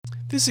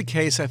This is a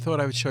case I thought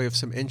I would show you of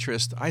some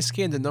interest. I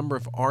scanned a number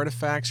of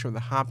artifacts from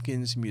the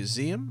Hopkins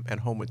Museum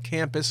at Homewood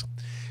campus.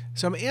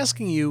 So I'm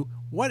asking you,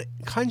 what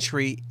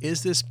country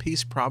is this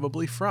piece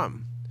probably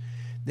from?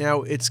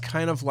 Now, it's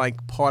kind of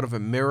like part of a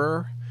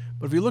mirror,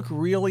 but if you look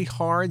really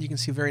hard, you can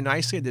see very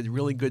nicely. I did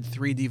really good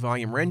 3D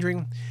volume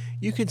rendering.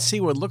 You can see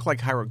what look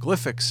like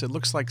hieroglyphics. It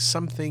looks like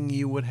something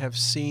you would have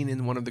seen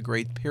in one of the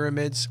Great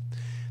Pyramids.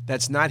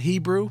 That's not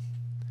Hebrew,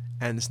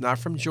 and it's not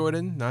from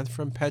Jordan, not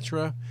from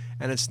Petra,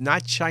 and it's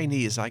not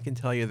Chinese, I can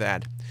tell you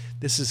that.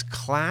 This is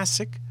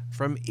classic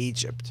from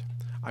Egypt.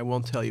 I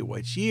won't tell you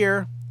which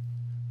year,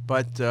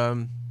 but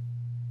it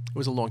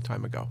was a long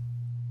time ago.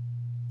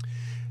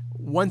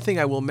 One thing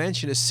I will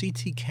mention is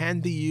CT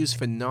can be used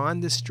for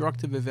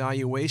non-destructive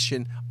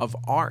evaluation of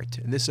art,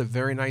 and this is a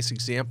very nice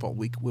example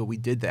where we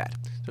did that.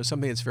 So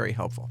something that's very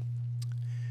helpful.